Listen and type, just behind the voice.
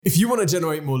If you want to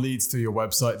generate more leads through your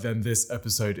website, then this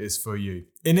episode is for you.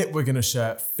 In it, we're going to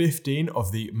share 15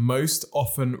 of the most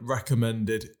often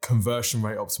recommended conversion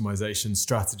rate optimization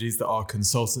strategies that our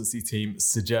consultancy team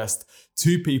suggest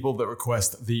to people that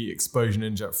request the Exposure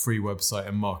Ninja free website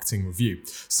and marketing review.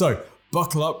 So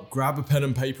buckle up, grab a pen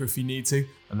and paper if you need to,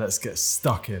 and let's get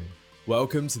stuck in.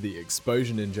 Welcome to the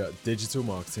Exposure Ninja Digital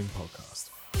Marketing Podcast.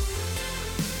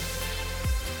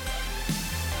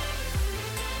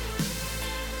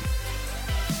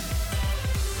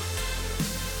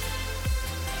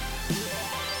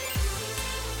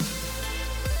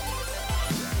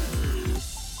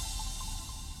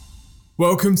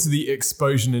 Welcome to the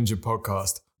Exposure Ninja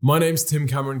podcast. My name's Tim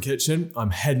Cameron Kitchen. I'm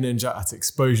head ninja at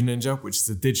Exposure Ninja, which is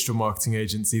a digital marketing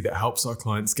agency that helps our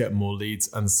clients get more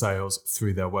leads and sales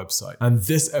through their website. And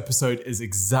this episode is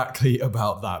exactly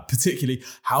about that, particularly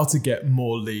how to get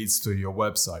more leads through your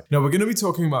website. Now, we're going to be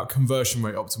talking about conversion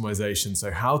rate optimization,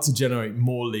 so how to generate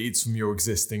more leads from your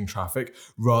existing traffic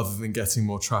rather than getting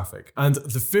more traffic. And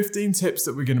the 15 tips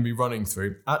that we're going to be running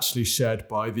through, actually shared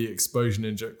by the Exposure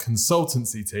Ninja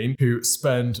consultancy team, who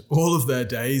spend all of their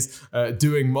days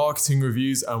doing marketing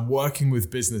reviews and working with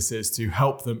businesses to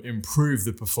help them improve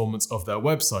the performance of their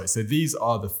website. So these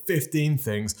are the 15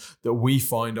 things that we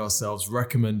find ourselves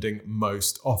recommending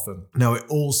most often. Now, it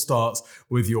all starts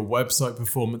with your website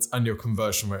performance and your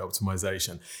conversion rate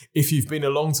optimization. If you've been a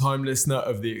long time listener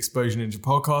of the Exposure Ninja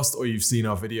podcast or you've seen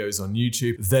our videos on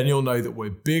YouTube, then you'll know that we're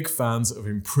big fans of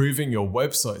improving your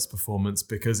website's performance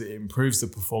because it improves the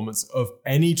performance of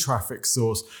any traffic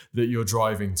source that you're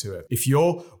driving to it. If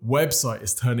your website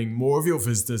is turning more of your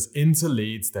visitors into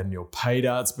leads, then your paid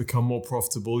ads become more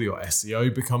profitable, your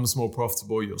SEO becomes more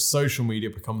profitable, your social media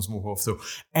becomes more profitable.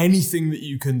 Anything that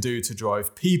you can do to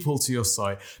drive people to your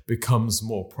site becomes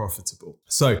more profitable.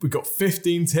 So we've got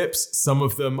 15 tips. Some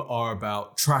of them are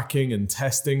about tracking and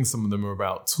testing. Some of them are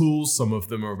about tools. Some of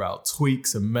them are about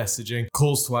tweaks and messaging,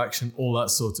 calls to action, all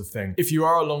that sort of thing. If you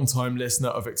are a long-time listener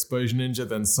of Exposure Ninja,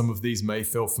 then some of these may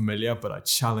feel familiar, but I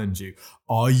challenge you.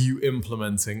 Are you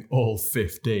implementing all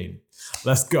 15?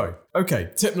 Let's go.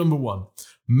 Okay, tip number 1.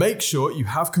 Make sure you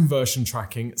have conversion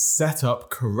tracking set up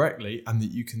correctly and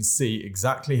that you can see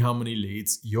exactly how many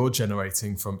leads you're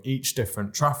generating from each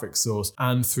different traffic source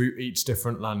and through each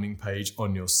different landing page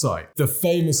on your site. The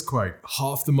famous quote,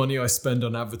 "Half the money I spend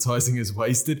on advertising is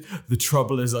wasted. The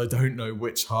trouble is I don't know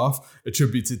which half,"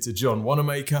 attributed to John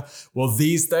Wanamaker. Well,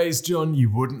 these days, John, you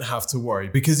wouldn't have to worry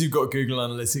because you've got Google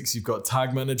Analytics, you've got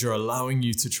Tag Manager allowing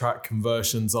you to track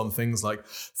conversions on things like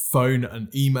phone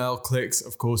and email clicks.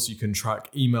 Of course, you can track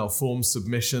email form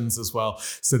submissions as well.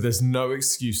 So there's no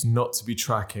excuse not to be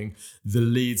tracking the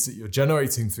leads that you're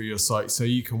generating through your site so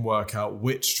you can work out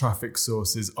which traffic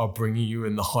sources are bringing you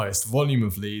in the highest volume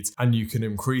of leads and you can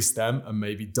increase them and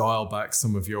maybe dial back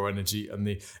some of your energy and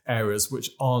the areas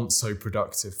which aren't so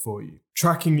productive for you.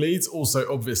 Tracking leads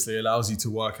also obviously allows you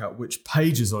to work out which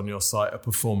pages on your site are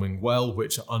performing well,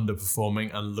 which are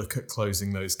underperforming, and look at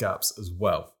closing those gaps as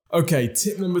well. Okay,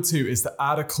 tip number 2 is to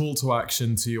add a call to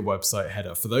action to your website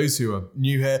header. For those who are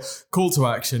new here, call to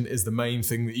action is the main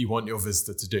thing that you want your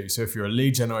visitor to do. So if you're a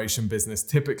lead generation business,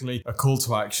 typically a call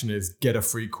to action is get a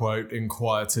free quote,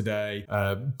 inquire today,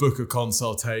 book a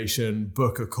consultation,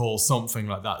 book a call, something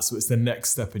like that. So it's the next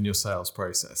step in your sales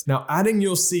process. Now, adding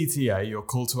your CTA, your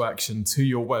call to action, to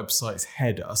your website's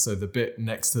header, so the bit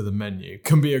next to the menu,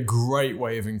 can be a great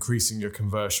way of increasing your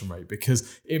conversion rate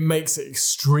because it makes it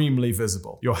extremely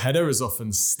visible. Your header is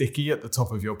often sticky at the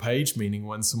top of your page, meaning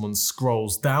when someone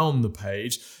scrolls down the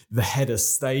page, the header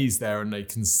stays there and they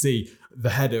can see the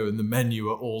header and the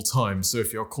menu at all times. So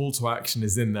if your call to action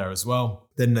is in there as well,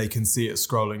 then they can see it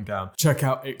scrolling down. Check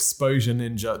out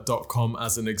exposureninja.com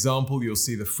as an example. You'll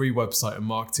see the free website and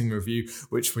marketing review,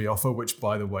 which we offer, which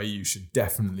by the way, you should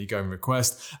definitely go and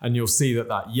request. And you'll see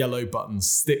that yellow button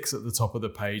sticks at the top of the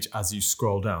page as you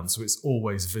scroll down. So it's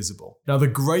always visible. Now, the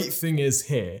great thing is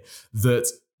here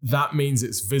that means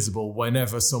it's visible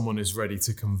whenever someone is ready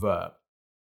to convert.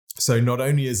 So not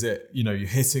only is it, you're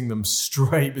hitting them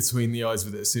straight between the eyes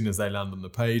with it as soon as they land on the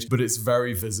page, but it's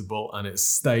very visible and it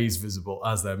stays visible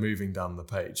as they're moving down the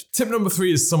page. Tip number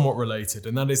 3 is somewhat related,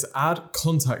 and that is add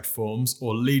contact forms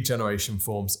or lead generation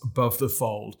forms above the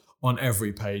fold on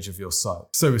every page of your site.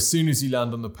 So as soon as you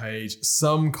land on the page,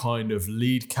 some kind of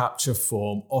lead capture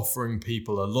form offering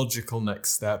people a logical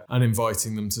next step and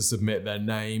inviting them to submit their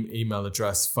name, email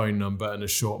address, phone number, and a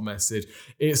short message.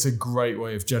 It's a great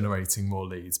way of generating more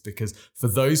leads, because for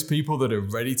those people that are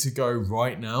ready to go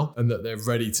right now and that they're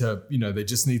ready to, they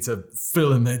just need to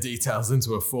fill in their details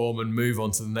into a form and move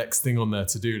on to the next thing on their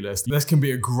to-do list, this can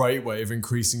be a great way of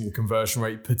increasing your conversion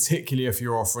rate, particularly if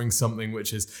you're offering something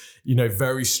which is,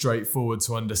 very straightforward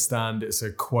to understand. It's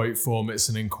a quote form, it's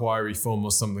an inquiry form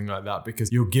or something like that,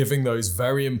 because you're giving those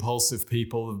very impulsive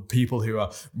people who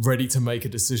are ready to make a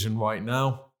decision right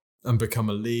now and become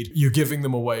a lead, you're giving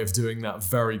them a way of doing that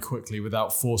very quickly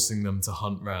without forcing them to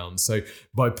hunt round. So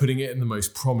by putting it in the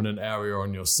most prominent area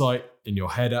on your site, in your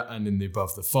header and in the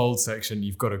above the fold section,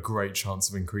 you've got a great chance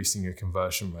of increasing your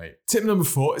conversion rate. Tip number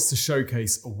 4 is to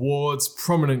showcase awards,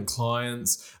 prominent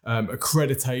clients,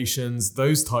 accreditations,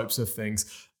 those types of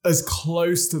things, as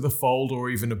close to the fold or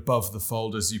even above the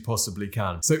fold as you possibly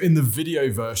can. So in the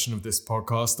video version of this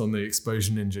podcast on the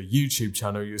Exposure Ninja YouTube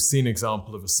channel, you'll see an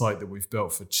example of a site that we've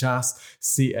built for CHAS,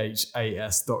 chas.co.uk,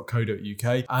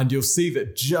 and you'll see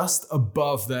that just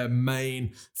above their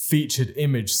main featured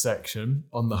image section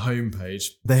on the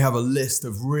homepage, they have a list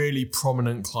of really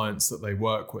prominent clients that they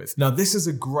work with. Now, this is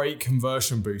a great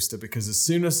conversion booster because as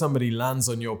soon as somebody lands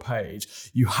on your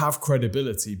page, you have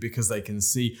credibility because they can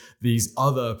see these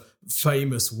other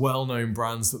famous, well-known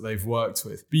brands that they've worked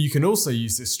with. But you can also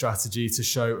use this strategy to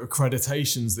show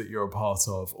accreditations that you're a part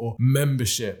of, or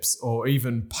memberships, or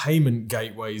even payment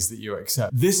gateways that you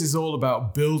accept. This is all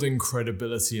about building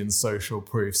credibility and social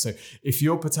proof. So if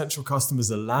your potential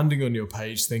customers are landing on your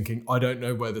page thinking, I don't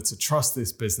know whether to trust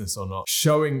this business or not,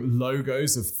 showing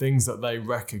logos of things that they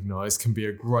recognize can be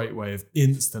a great way of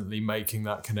instantly making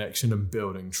that connection and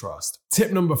building trust.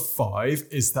 Tip number 5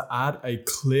 is to add a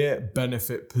clear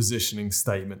benefit positioning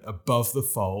statement above the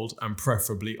fold and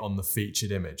preferably on the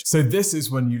featured image. So this is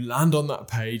when you land on that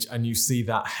page and you see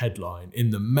that headline. In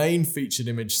the main featured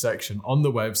image section on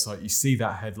the website, you see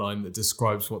that headline that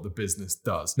describes what the business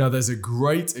does. Now, there's a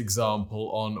great example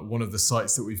on one of the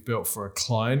sites that we've built for a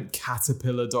client,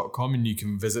 caterpillar.com, and you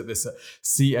can visit this at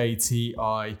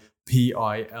CATIPILLA.com.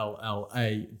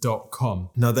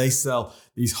 Now they sell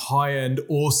these high-end,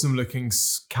 awesome-looking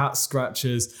cat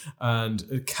scratchers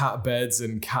and cat beds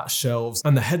and cat shelves.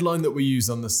 And the headline that we use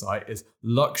on the site is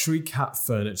Luxury Cat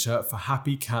Furniture for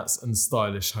Happy Cats and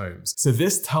Stylish Homes. So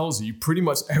this tells you pretty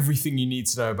much everything you need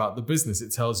to know about the business.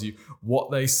 It tells you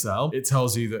what they sell. It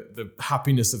tells you that the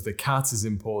happiness of the cat is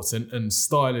important, and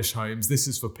stylish homes, this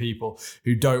is for people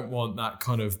who don't want that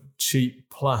kind of cheap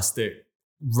plastic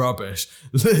rubbish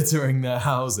littering their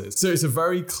houses. So it's a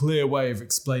very clear way of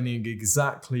explaining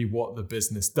exactly what the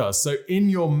business does. So in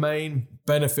your main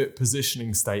benefit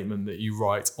positioning statement that you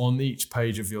write on each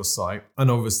page of your site,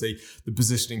 and obviously the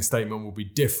positioning statement will be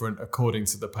different according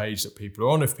to the page that people are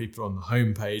on. If people are on the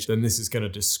home page, then this is going to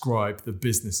describe the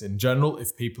business in general.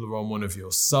 If people are on one of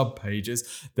your sub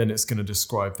pages, then it's going to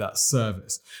describe that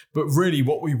service. But really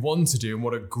what we want to do, and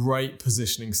what a great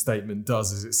positioning statement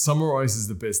does, is it summarizes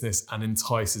the business and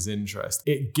entices interest.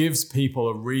 It gives people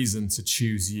a reason to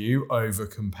choose you over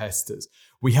competitors.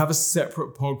 We have a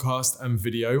separate podcast and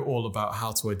video all about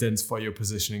how to identify your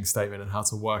positioning statement and how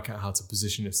to work out how to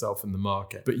position yourself in the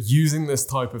market. But using this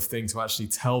type of thing to actually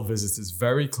tell visitors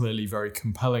very clearly, very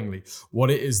compellingly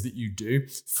what it is that you do,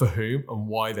 for whom, and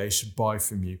why they should buy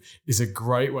from you is a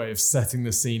great way of setting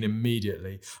the scene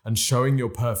immediately and showing your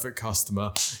perfect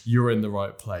customer you're in the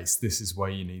right place. This is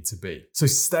where you need to be. So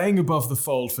staying above the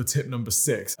fold for tip number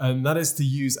 6, and that is to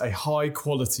use a high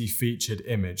quality featured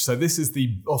image. So this is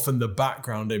often the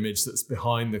background image that's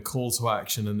behind the call to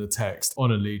action and the text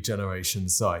on a lead generation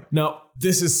site. Now,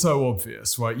 this is so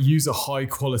obvious, right? Use a high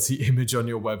quality image on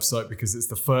your website because it's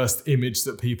the first image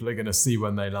that people are going to see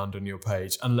when they land on your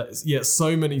page. And yet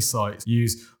so many sites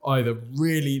use either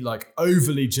really like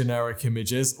overly generic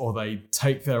images, or they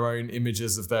take their own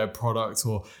images of their product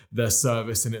or their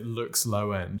service and it looks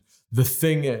low end. The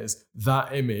thing is,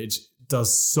 that image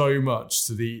does so much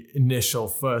to the initial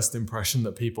first impression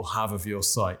that people have of your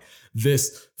site.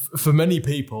 This, for many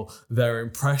people, their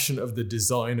impression of the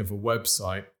design of a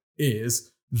website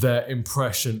is their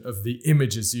impression of the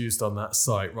images used on that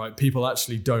site, right? People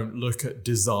actually don't look at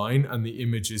design and the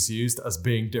images used as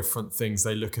being different things.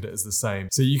 They look at it as the same.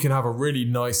 So you can have a really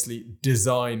nicely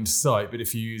designed site, but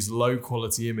if you use low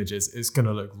quality images, it's going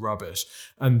to look rubbish.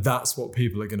 And that's what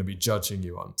people are going to be judging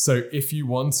you on. So if you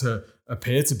want to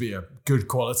appear to be a good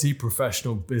quality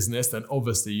professional business, then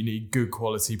obviously you need good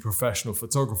quality professional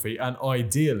photography, and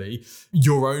ideally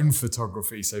your own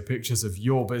photography. So pictures of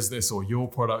your business or your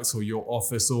products or your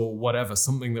office or whatever,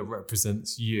 something that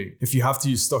represents you. If you have to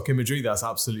use stock imagery, that's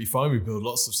absolutely fine. We build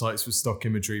lots of sites with stock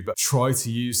imagery, but try to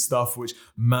use stuff which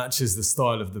matches the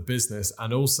style of the business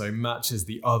and also matches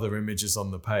the other images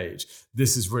on the page.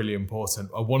 This is really important.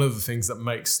 One of the things that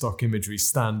makes stock imagery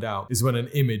stand out is when an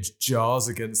image jars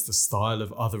against the style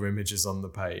of other images on the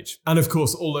page. And of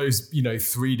course, all those,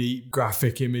 3D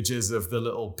graphic images of the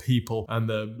little people and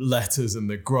the letters and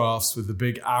the graphs with the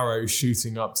big arrow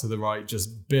shooting up to the right,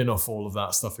 just bin off all of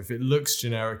that stuff. If it looks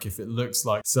generic, if it looks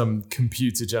like some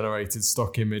computer generated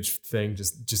stock image thing,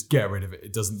 just get rid of it.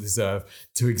 It doesn't deserve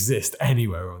to exist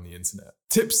anywhere on the internet.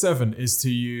 Tip 7 is to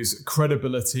use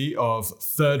credibility of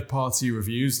third-party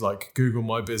reviews like Google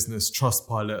My Business,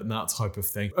 Trustpilot, and that type of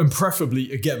thing. And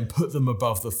preferably, again, put them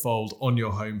above the fold on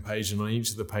your homepage and on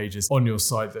each of the pages on your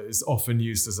site that is often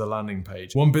used as a landing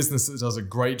page. One business that does a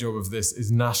great job of this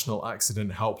is National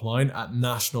Accident Helpline at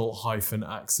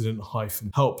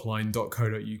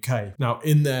national-accident-helpline.co.uk. Now,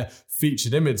 in their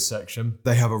featured image section,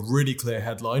 they have a really clear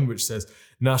headline which says,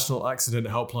 National Accident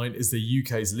Helpline is the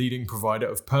UK's leading provider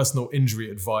of personal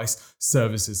injury advice,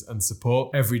 services and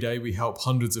support. Every day we help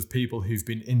hundreds of people who've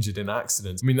been injured in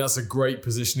accidents. I mean, that's a great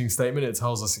positioning statement. It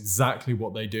tells us exactly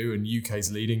what they do, and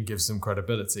UK's leading gives them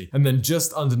credibility. And then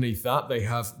just underneath that, they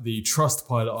have the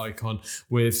Trustpilot icon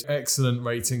with excellent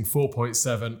rating,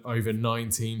 4.7 over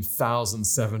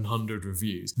 19,700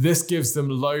 reviews. This gives them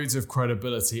loads of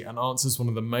credibility and answers one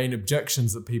of the main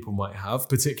objections that people might have,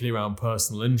 particularly around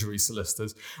personal injury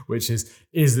solicitors, which is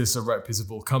this a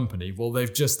reputable company? Well,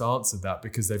 they've just answered that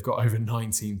because they've got over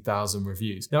 19,000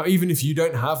 reviews. Now, even if you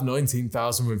don't have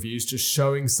 19,000 reviews, just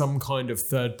showing some kind of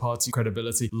third-party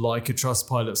credibility like a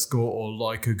Trustpilot score or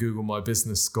like a Google My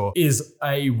Business score is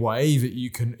a way that you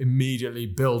can immediately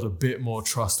build a bit more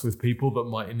trust with people that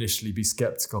might initially be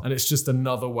skeptical. And it's just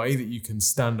another way that you can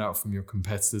stand out from your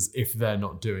competitors if they're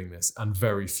not doing this, and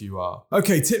very few are.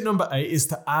 Okay, tip number 8 is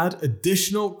to add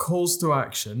additional calls to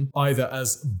action, either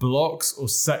as blocks or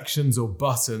sections or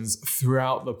buttons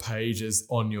throughout the pages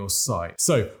on your site.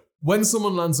 So when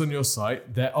someone lands on your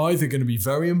site, they're either going to be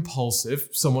very impulsive,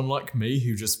 someone like me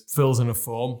who just fills in a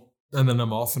form and then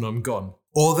I'm off and I'm gone.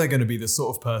 Or they're going to be the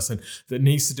sort of person that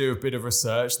needs to do a bit of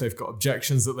research. They've got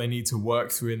objections that they need to work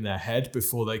through in their head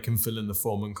before they can fill in the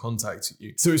form and contact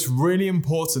you. So it's really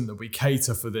important that we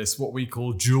cater for this, what we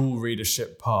call dual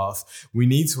readership path. We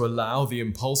need to allow the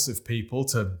impulsive people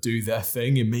to do their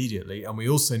thing immediately. And we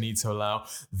also need to allow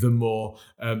the more,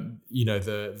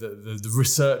 the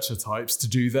researcher types to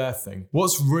do their thing.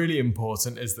 What's really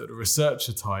important is that the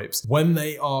researcher types, when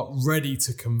they are ready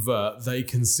to convert, they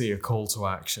can see a call to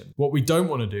action. What we don't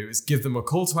want to do is give them a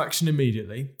call to action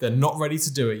immediately. They're not ready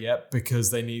to do it yet because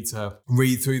they need to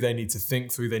read through, they need to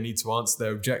think through, they need to answer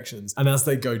their objections. And as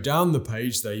they go down the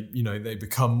page, they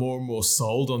become more and more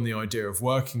sold on the idea of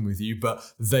working with you,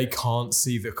 but they can't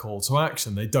see the call to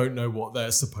action. They don't know what they're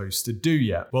supposed to do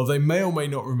yet. Well, they may or may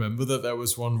not remember that there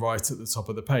was one right at the top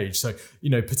of the page. So,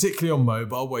 particularly on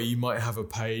mobile where you might have a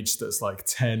page that's like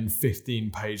 10,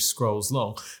 15 page scrolls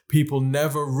long, people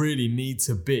never really need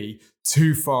to be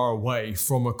too far away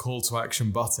from a call to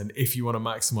action button if you want to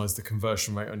maximize the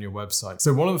conversion rate on your website.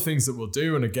 So one of the things that we'll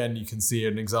do, and again, you can see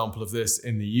an example of this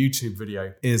in the YouTube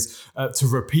video, is to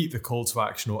repeat the call to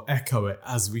action or echo it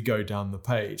as we go down the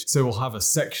page. So we'll have a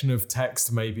section of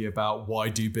text maybe about why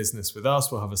do business with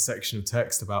us. We'll have a section of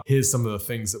text about here's some of the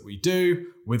things that we do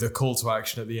with a call to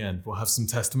action at the end. We'll have some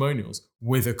testimonials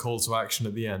with a call to action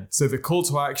at the end. So the call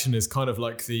to action is kind of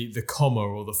like the comma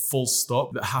or the full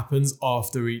stop that happens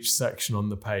after each section on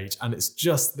the page. And it's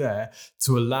just there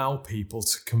to allow people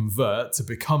to convert, to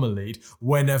become a lead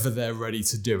whenever they're ready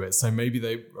to do it. So maybe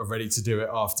they are ready to do it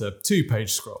after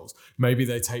 2-page scrolls. Maybe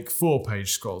they take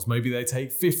 4-page scrolls. Maybe they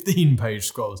take 15-page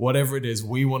scrolls. Whatever it is,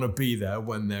 we want to be there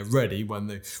when they're ready,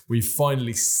 when we've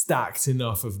finally stacked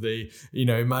enough of the,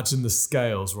 imagine the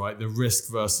scales, right? The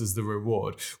risk versus the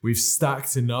reward. We've stacked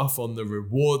enough on the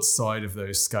reward side of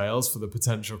those scales for the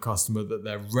potential customer that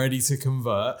they're ready to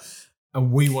convert.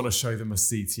 And we want to show them a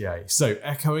CTA. So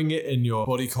echoing it in your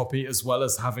body copy as well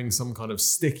as having some kind of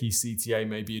sticky CTA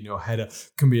maybe in your header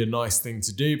can be a nice thing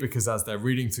to do, because as they're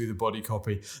reading through the body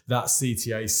copy, that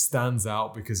CTA stands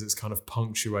out because it's kind of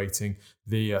punctuating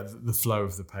the flow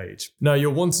of the page. Now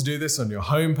you'll want to do this on your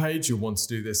home page, you'll want to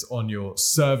do this on your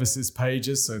services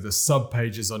pages, so the sub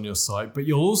pages on your site, but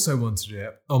you'll also want to do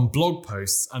it on blog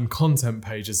posts and content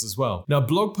pages as well. Now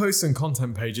blog posts and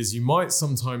content pages, you might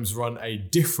sometimes run a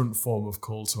different format form of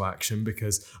call to action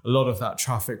because a lot of that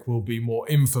traffic will be more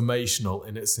informational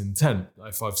in its intent.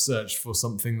 If I've searched for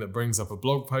something that brings up a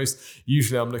blog post,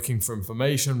 usually I'm looking for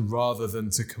information rather than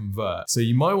to convert. So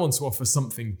you might want to offer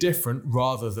something different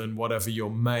rather than whatever your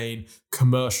main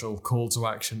commercial call to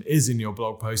action is in your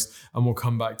blog post. And we'll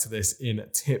come back to this in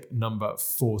tip number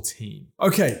 14.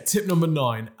 Okay, tip number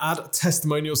 9, add a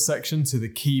testimonial section to the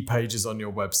key pages on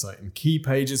your website. And key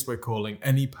pages we're calling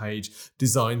any page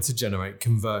designed to generate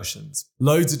conversions.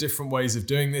 Loads of different ways of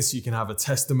doing this. You can have a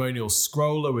testimonial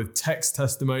scroller with text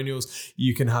testimonials.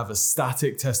 You can have a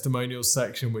static testimonial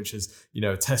section, which is,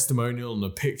 a testimonial and a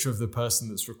picture of the person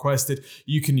that's requested.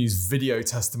 You can use video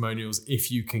testimonials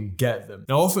if you can get them.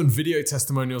 Now, often video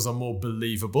testimonials are more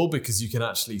believable because you can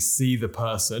actually see the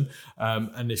person.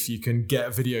 And if you can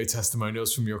get video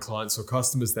testimonials from your clients or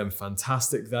customers, then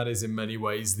fantastic. That is in many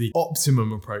ways the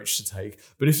optimum approach to take.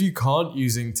 But if you can't,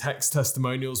 using text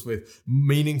testimonials with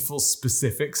meaningful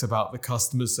specifics about the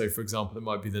customers. So for example, it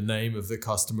might be the name of the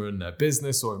customer and their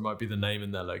business, or it might be the name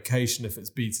and their location if it's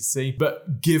B2C.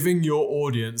 But giving your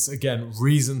audience, again,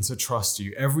 reason to trust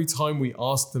you. Every time we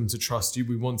ask them to trust you,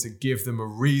 we want to give them a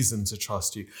reason to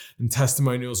trust you. And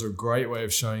testimonials are a great way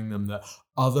of showing them that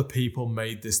other people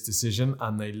made this decision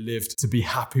and they lived to be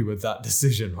happy with that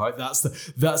decision, right? That's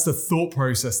the thought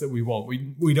process that we want.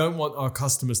 We don't want our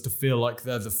customers to feel like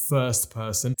they're the first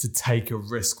person to take a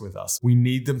risk with us. We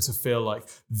need them to feel like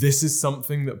this is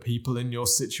something that people in your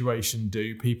situation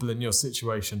do. People in your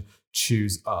situation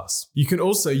choose us. You can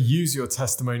also use your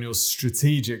testimonials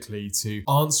strategically to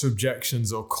answer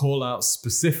objections or call out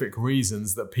specific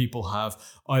reasons that people have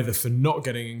either for not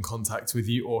getting in contact with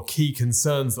you or key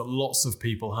concerns that lots of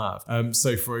people have.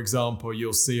 So for example,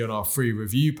 you'll see on our free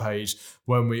review page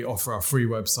when we offer our free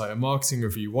website and marketing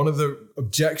review, one of the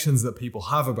objections that people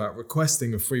have about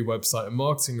requesting a free website and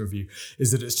marketing review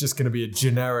is that it's just going to be a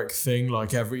generic thing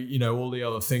like all the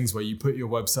other things where you put your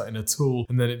website in a tool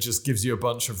and then it just gives you a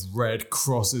bunch of red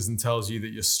crosses and tells you that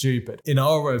you're stupid. In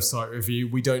our website review,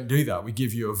 we don't do that. We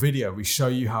give you a video. We show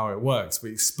you how it works.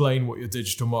 We explain what your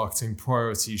digital marketing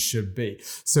priorities should be.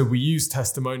 So we use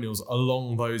testimonials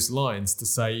along those lines to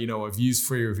say, I've used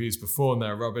free reviews before and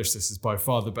they're rubbish. This is by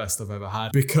far the best I've ever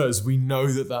had, because we know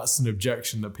that that's an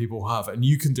objection that people have, and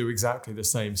you can do exactly the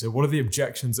same. So what are the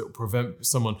objections that will prevent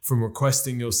someone from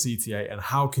requesting your CTA, and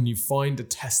how can you find a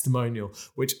testimonial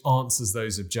which answers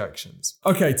those objections?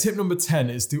 Okay, tip number 10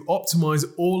 is to optimize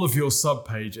all of your sub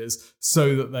pages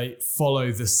so that they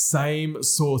follow the same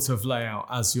sort of layout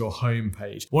as your home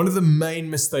page. One of the main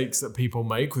mistakes that people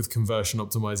make with conversion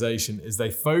optimization is they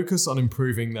focus on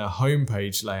improving their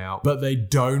homepage layout, but they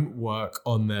don't work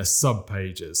on their sub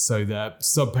pages. So their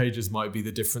sub pages might be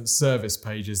the different service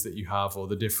pages that you have, or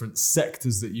the different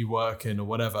sectors that you work in, or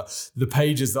whatever, the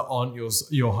pages that aren't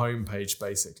your homepage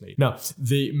basically. Now,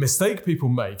 the mistake people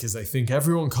make is they think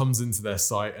everyone comes into their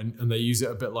site and they use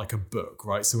it a bit like a book,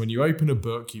 right? So when you open a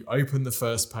book, you open the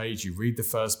first page, you read the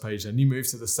first page, then you move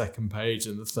to the second page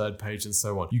and the third page and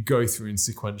so on. You go through in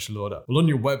sequential order. Well, on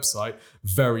your website,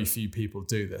 very few people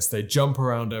do this. They jump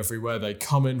around everywhere. They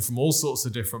come in from all sorts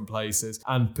of different places,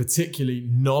 and particularly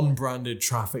non-branded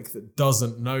traffic that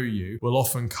doesn't know you will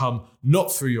often come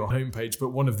not through your homepage, but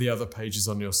one of the other pages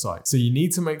on your site. So you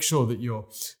need to make sure that your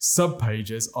sub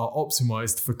pages are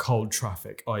optimized for cold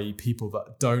traffic, i.e. people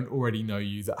that don't already know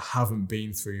you, that haven't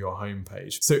been through your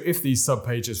homepage. So if these sub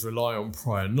pages rely on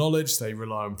prior knowledge, they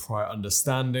rely on prior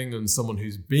understanding and someone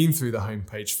who's been through the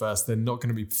homepage first, they're not going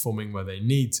to be performing where they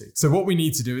need to. So what we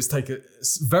need to do is take a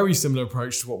very similar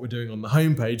approach to what we're doing on the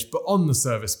homepage, but on the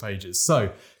service pages.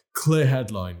 So clear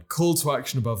headline, call to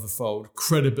action above the fold,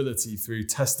 credibility through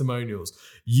testimonials,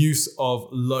 use of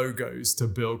logos to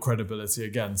build credibility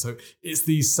again. So it's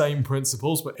these same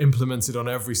principles, but implemented on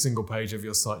every single page of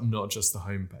your site, not just the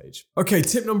homepage. Okay,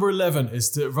 tip number 11 is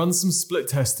to run some split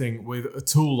testing with a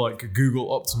tool like Google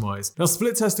Optimize. Now,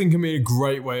 split testing can be a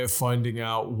great way of finding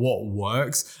out what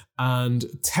works and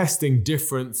testing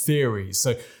different theories.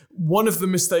 So one of the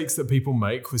mistakes that people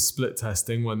make with split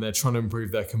testing when they're trying to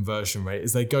improve their conversion rate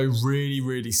is they go really,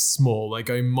 really small. They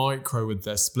go micro with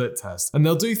their split test. And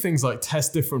they'll do things like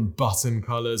test different button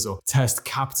colors or test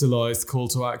capitalized call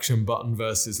to action button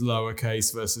versus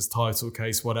lowercase versus title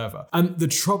case, whatever. And the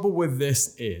trouble with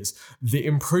this is the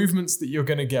improvements that you're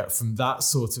going to get from that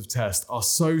sort of test are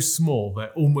so small,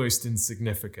 they're almost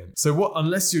insignificant. So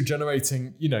unless you're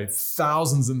generating,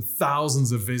 thousands and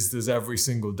thousands of visitors every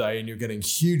single day and you're getting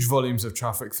huge huge volumes of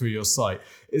traffic through your site,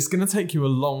 it's going to take you a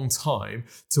long time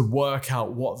to work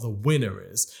out what the winner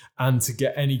is and to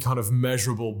get any kind of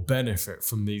measurable benefit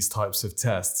from these types of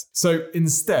tests. So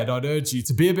instead, I'd urge you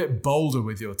to be a bit bolder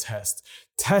with your test.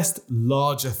 Test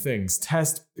larger things.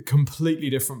 Test a completely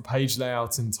different page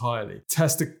layout entirely.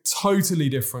 Test a totally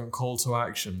different call to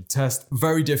action. Test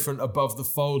very different above the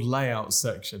fold layout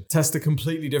section. Test a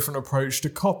completely different approach to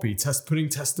copy. Test putting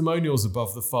testimonials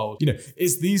above the fold.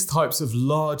 It's these types of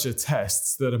larger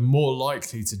tests that are more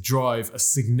likely to drive a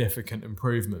significant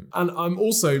improvement. And I'm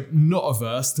also not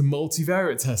averse to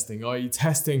multivariate testing, i.e.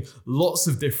 testing lots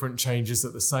of different changes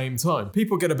at the same time.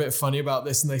 People get a bit funny about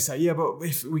this and they say, yeah, but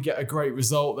if we get a great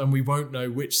result, then we won't know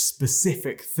which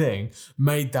specific thing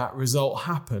made that result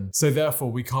happen. So therefore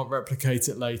we can't replicate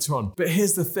it later on. But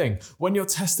here's the thing, when you're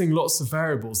testing lots of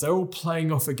variables, they're all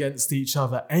playing off against each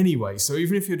other anyway. So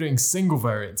even if you're doing single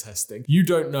variant testing, you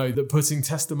don't know that putting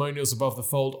testimonials above the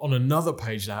fold on another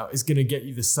page layout is going to get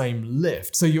you the same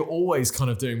lift. So you're always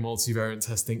kind of doing multivariant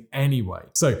testing anyway.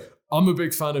 So I'm a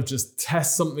big fan of just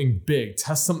test something big,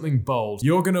 test something bold.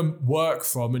 You're going to work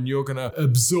from and you're going to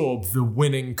absorb the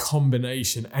winning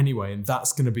combination anyway, and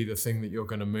that's going to be the thing that you're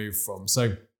going to move from.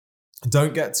 So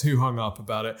don't get too hung up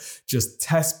about it. Just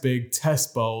test big,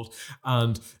 test bold,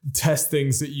 and test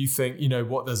things that you think,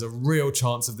 there's a real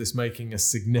chance of this making a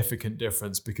significant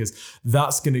difference, because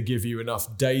that's going to give you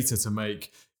enough data to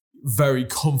make very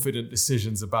confident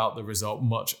decisions about the result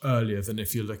much earlier than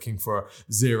if you're looking for a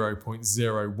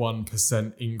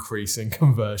 0.01% increase in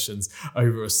conversions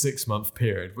over a 6-month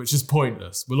period, which is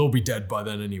pointless. We'll all be dead by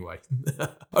then anyway.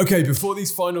 Okay, before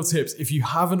these final tips, if you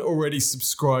haven't already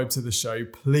subscribed to the show,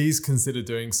 please consider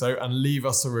doing so and leave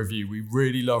us a review. We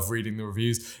really love reading the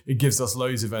reviews. It gives us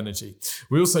loads of energy.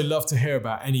 We also love to hear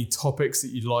about any topics that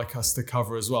you'd like us to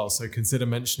cover as well. So consider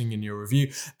mentioning in your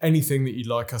review anything that you'd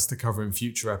like us to cover in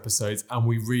future episodes, and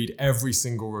we read every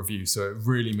single review, so it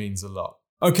really means a lot.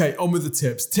 Okay, on with the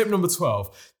tips. Tip number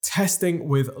 12, testing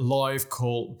with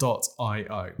livecall.io.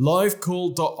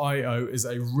 Livecall.io is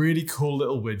a really cool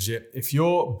little widget. If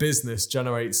your business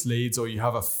generates leads or you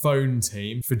have a phone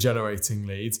team for generating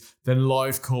leads, then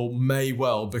Livecall may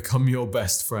well become your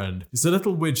best friend. It's a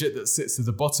little widget that sits at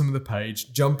the bottom of the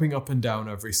page, jumping up and down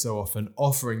every so often,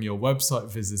 offering your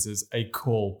website visitors a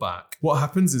call back. What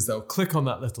happens is they'll click on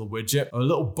that little widget, a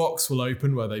little box will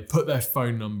open where they put their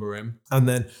phone number in, and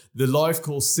then the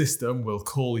Livecall system will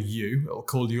call you, it'll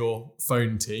call your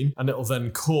phone team, and it'll then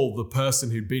call the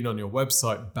person who'd been on your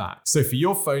website back. So for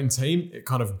your phone team, it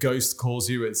kind of ghost calls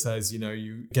you. It says,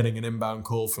 you're getting an inbound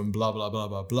call from blah, blah, blah,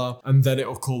 blah, blah. And then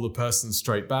it'll call the person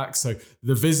straight back. So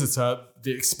the visitor,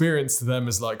 the experience to them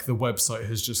is like the website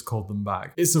has just called them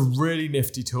back. It's a really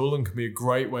nifty tool and can be a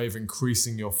great way of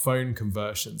increasing your phone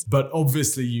conversions. But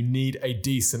obviously you need a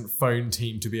decent phone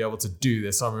team to be able to do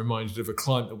this. I'm reminded of a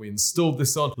client that we installed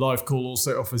this on. Livecall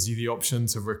also offers you the option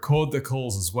to record the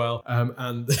calls as well.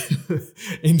 And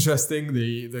interesting,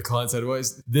 the client said, well,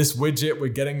 it's this widget, we're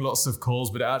getting lots of calls,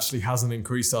 but it actually hasn't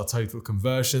increased our total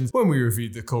conversions. When we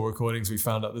reviewed the call recordings, we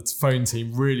found out that the phone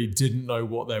team really didn't know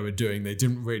what they were doing. They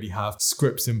didn't really have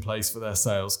scripts in place for their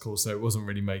sales call, so it wasn't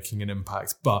really making an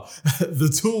impact. But the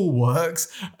tool works.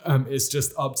 It's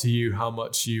just up to you how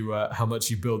much you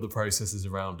build the processes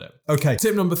around it. Okay,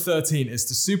 tip number 13 is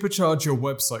to supercharge your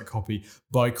website copy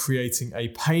by creating a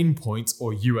pain point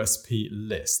or USP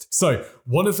list. So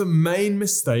one of the main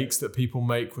mistakes that people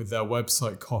make with their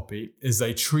website copy is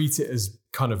they treat it as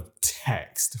kind of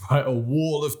text, right? A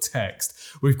wall of text.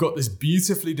 We've got this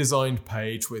beautifully designed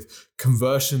page with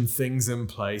conversion things in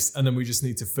place, and then we just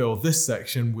need to fill this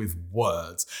section with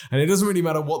words. And it doesn't really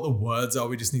matter what the words are,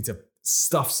 we just need to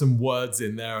stuff some words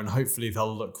in there and hopefully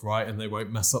they'll look right and they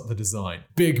won't mess up the design.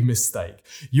 Big mistake.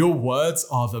 Your words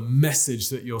are the message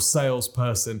that your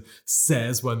salesperson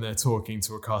says when they're talking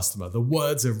to a customer. The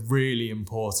words are really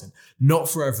important. Not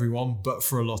for everyone, but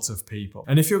for a lot of people.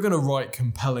 And if you're going to write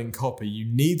compelling copy, you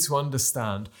need to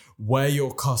understand where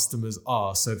your customers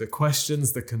are. So the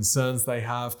questions, the concerns they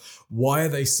have, why are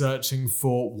they searching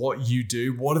for what you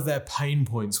do? What are their pain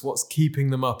points? What's keeping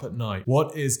them up at night?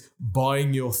 What is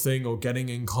buying your thing or getting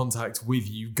in contact with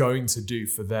you going to do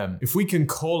for them? If we can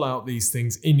call out these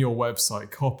things in your website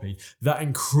copy, that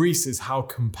increases how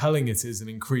compelling it is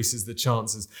and increases the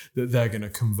chances that they're going to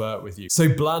convert with you. So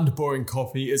bland, boring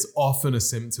copy is often a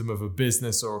symptom of a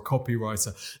business or a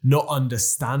copywriter not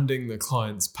understanding the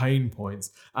client's pain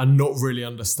points and not really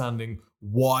understanding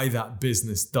why that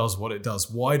business does what it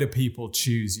does. Why do people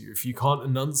choose you? If you can't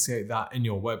enunciate that in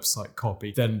your website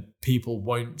copy, then people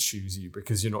won't choose you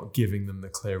because you're not giving them the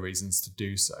clear reasons to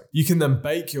do so. You can then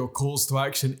bake your calls to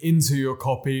action into your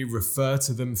copy, refer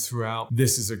to them throughout.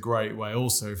 This is a great way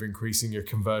also of increasing your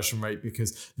conversion rate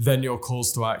because then your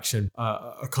calls to action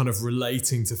are kind of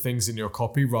relating to things in your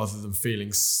copy rather than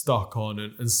feeling stuck on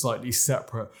and slightly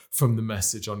separate from the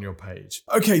message on your page.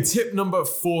 Okay, tip number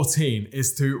 14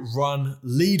 is to run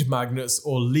lead magnets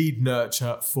or lead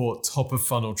nurture for top of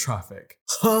funnel traffic.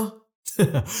 Huh?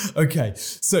 Okay,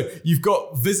 so you've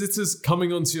got visitors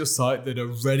coming onto your site that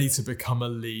are ready to become a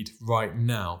lead right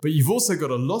now, but you've also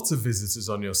got a lot of visitors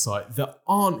on your site that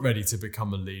aren't ready to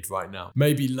become a lead right now.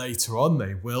 Maybe later on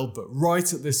they will, but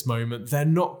right at this moment, they're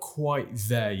not quite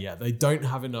there yet. They don't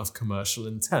have enough commercial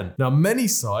intent. Now, many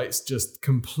sites just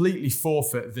completely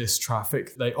forfeit this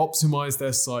traffic. They optimize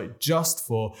their site just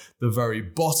for the very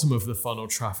bottom of the funnel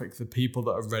traffic, the people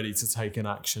that are ready to take an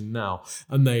action now,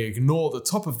 and they ignore the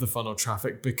top of the funnel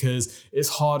traffic because it's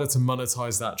harder to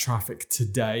monetize that traffic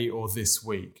today or this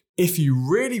week. If you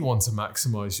really want to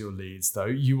maximize your leads though,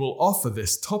 you will offer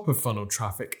this top of funnel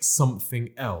traffic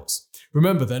something else.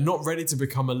 Remember, they're not ready to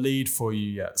become a lead for you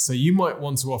yet. So you might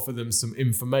want to offer them some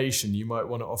information. You might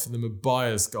want to offer them a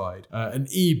buyer's guide, an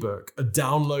ebook, a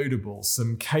downloadable,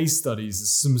 some case studies,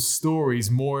 some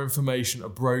stories, more information, a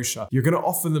brochure. You're going to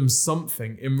offer them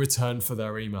something in return for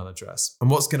their email address. And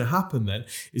what's going to happen then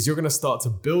is you're going to start to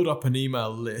build up an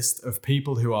email list of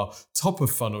people who are top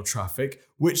of funnel traffic,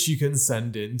 which you can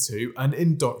send into an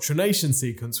indoctrination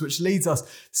sequence, which leads us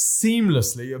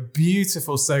seamlessly, a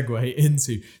beautiful segue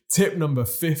into tip number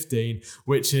 15,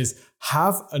 which is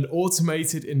have an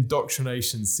automated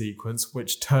indoctrination sequence,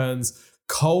 which turns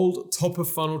cold top of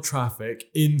funnel traffic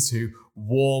into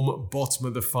warm bottom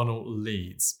of the funnel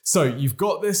leads. So you've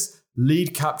got this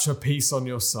lead capture piece on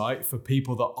your site for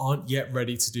people that aren't yet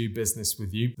ready to do business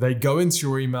with you. They go into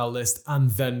your email list,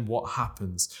 and then what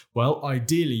happens? Well,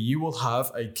 ideally, you will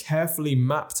have a carefully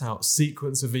mapped out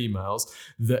sequence of emails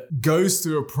that goes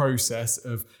through a process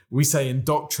of, we say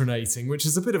indoctrinating, which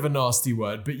is a bit of a nasty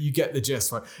word, but you get the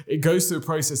gist, right? It goes through a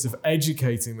process of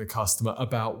educating the customer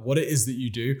about what it is that you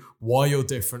do, why you're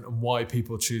different, and why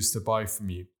people choose to buy from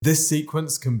you. This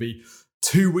sequence can be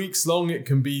 2 weeks long, it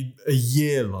can be a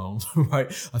year long,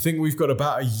 right? I think we've got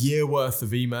about a year worth of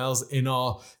emails in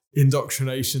our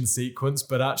indoctrination sequence,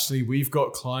 but actually we've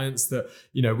got clients that,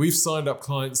 we've signed up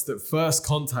clients that first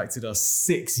contacted us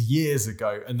 6 years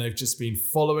ago, and they've just been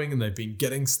following and they've been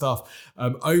getting stuff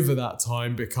over that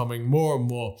time, becoming more and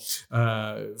more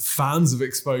fans of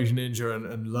Exposure Ninja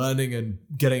and learning and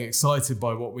getting excited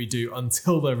by what we do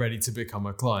until they're ready to become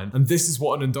a client. And this is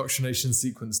what an indoctrination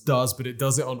sequence does, but it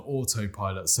does it on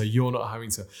autopilot. So you're not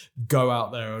having to go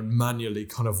out there and manually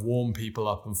kind of warm people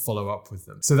up and follow up with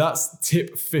them. So that's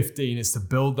tip 15, is to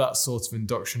build that sort of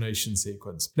indoctrination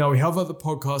sequence. Now, we have other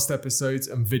podcast episodes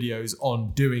and videos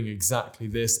on doing exactly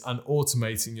this and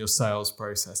automating your sales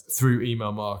process through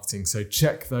email marketing. So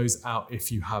check those out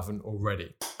if you haven't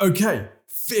already. Okay,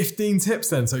 15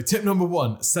 tips then. So tip number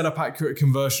 1, set up accurate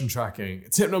conversion tracking.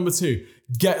 Tip number 2,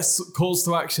 get calls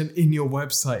to action in your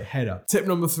website header. Tip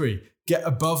number 3, get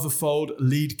above the fold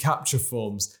lead capture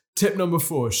forms. Tip number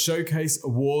 4, showcase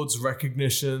awards,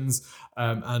 recognitions,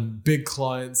 and big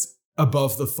clients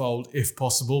above the fold if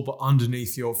possible, but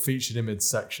underneath your featured image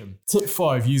section. Tip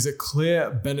 5, use a clear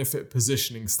benefit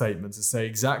positioning statement to say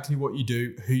exactly what you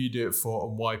do, who you do it for,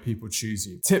 and why people choose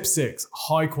you. Tip 6,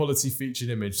 high quality featured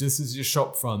image. This is your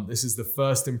shop front. This is the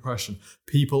first impression.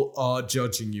 People are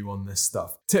judging you on this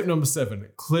stuff. Tip number 7,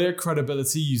 clear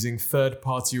credibility using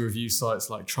third-party review sites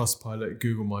like Trustpilot,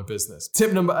 Google My Business.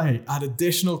 Tip number 8, add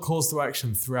additional calls to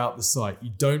action throughout the site.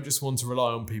 You don't just want to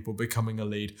rely on people becoming a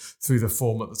lead through the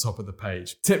form at the top of the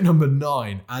page. Tip number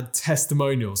 9, add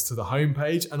testimonials to the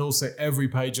homepage and also every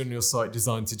page on your site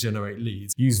designed to generate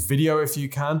leads. Use video if you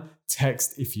can,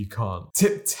 text if you can't.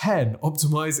 Tip 10,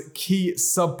 optimize key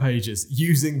subpages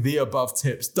using the above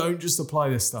tips. Don't just apply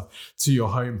this stuff to your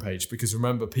homepage, because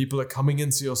remember, people are coming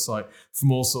into your site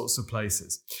from all sorts of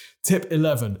places. Tip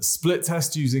 11, split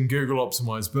test using Google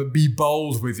Optimize, but be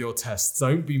bold with your tests.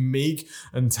 Don't be meek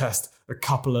and test a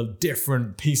couple of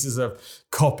different pieces of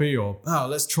copy, or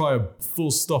let's try a full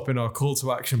stop in our call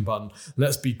to action button.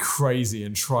 Let's be crazy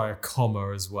and try a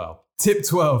comma as well. Tip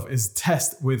 12 is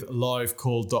test with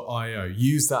livecall.io.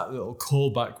 Use that little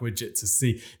callback widget to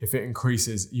see if it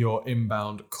increases your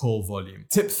inbound call volume.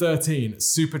 Tip 13,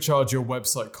 supercharge your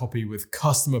website copy with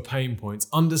customer pain points.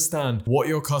 Understand what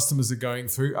your customers are going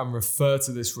through and refer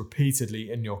to this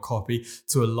repeatedly in your copy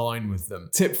to align with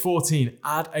them. Tip 14,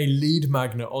 add a lead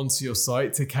magnet onto your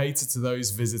site to cater to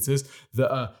those visitors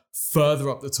that are further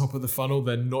up the top of the funnel.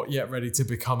 They're not yet ready to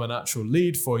become an actual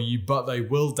lead for you, but they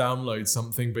will download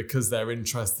something because they're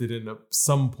interested in at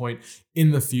some point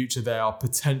in the future, they are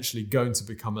potentially going to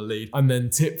become a lead. And then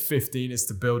tip 15 is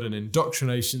to build an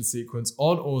indoctrination sequence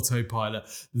on autopilot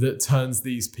that turns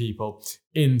these people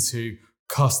into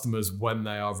customers when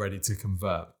they are ready to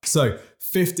convert. So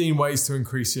 15 ways to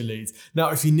increase your leads.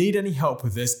 Now, if you need any help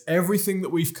with this, everything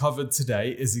that we've covered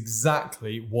today is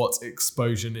exactly what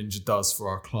Exposure Ninja does for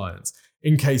our clients,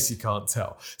 in case you can't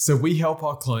tell. So we help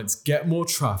our clients get more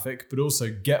traffic, but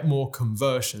also get more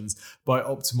conversions by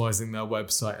optimizing their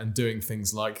website and doing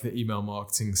things like the email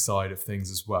marketing side of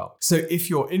things as well. So if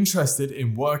you're interested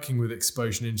in working with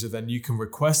Exposure Ninja, then you can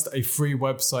request a free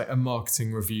website and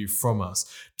marketing review from us.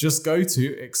 Just go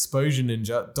to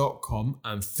exposureninja.com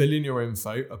and fill in your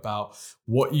info about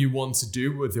what you want to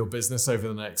do with your business over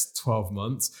the next 12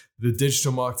 months, the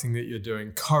digital marketing that you're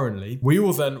doing currently. We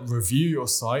will then review your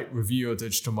site, review your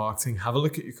digital marketing, have a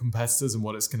look at your competitors and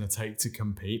what it's going to take to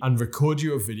compete, and record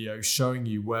you a video showing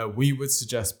you where we would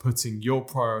suggest putting your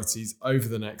priorities over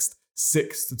the next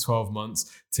 6 to 12 months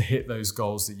to hit those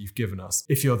goals that you've given us.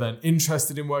 If you're then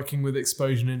interested in working with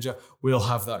Exposure Ninja, we'll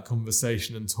have that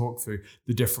conversation and talk through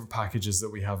the different packages that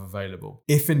we have available.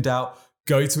 If in doubt,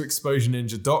 go to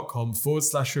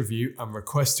exposureninja.com/review and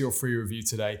request your free review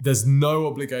today. There's no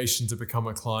obligation to become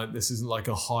a client. This isn't like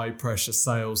a high pressure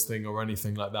sales thing or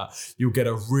anything like that. You'll get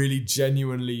a really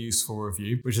genuinely useful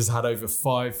review, which has had over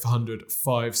 500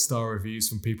 5-star reviews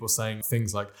from people saying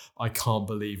things like, I can't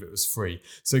believe it was free.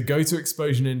 So go to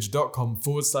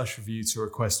exposureninja.com/review to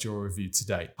request your review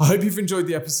today. I hope you've enjoyed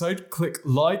the episode. Click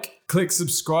like, click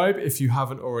subscribe if you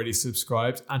haven't already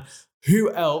subscribed, and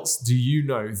who else do you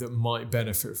know that might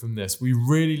benefit from this? We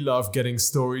really love getting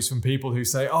stories from people who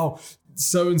say, oh,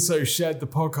 so-and-so shared the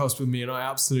podcast with me and I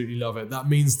absolutely love it. That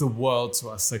means the world to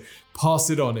us. So pass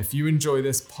it on. If you enjoy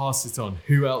this, pass it on.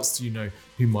 Who else do you know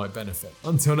who might benefit?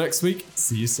 Until next week,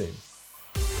 see you soon.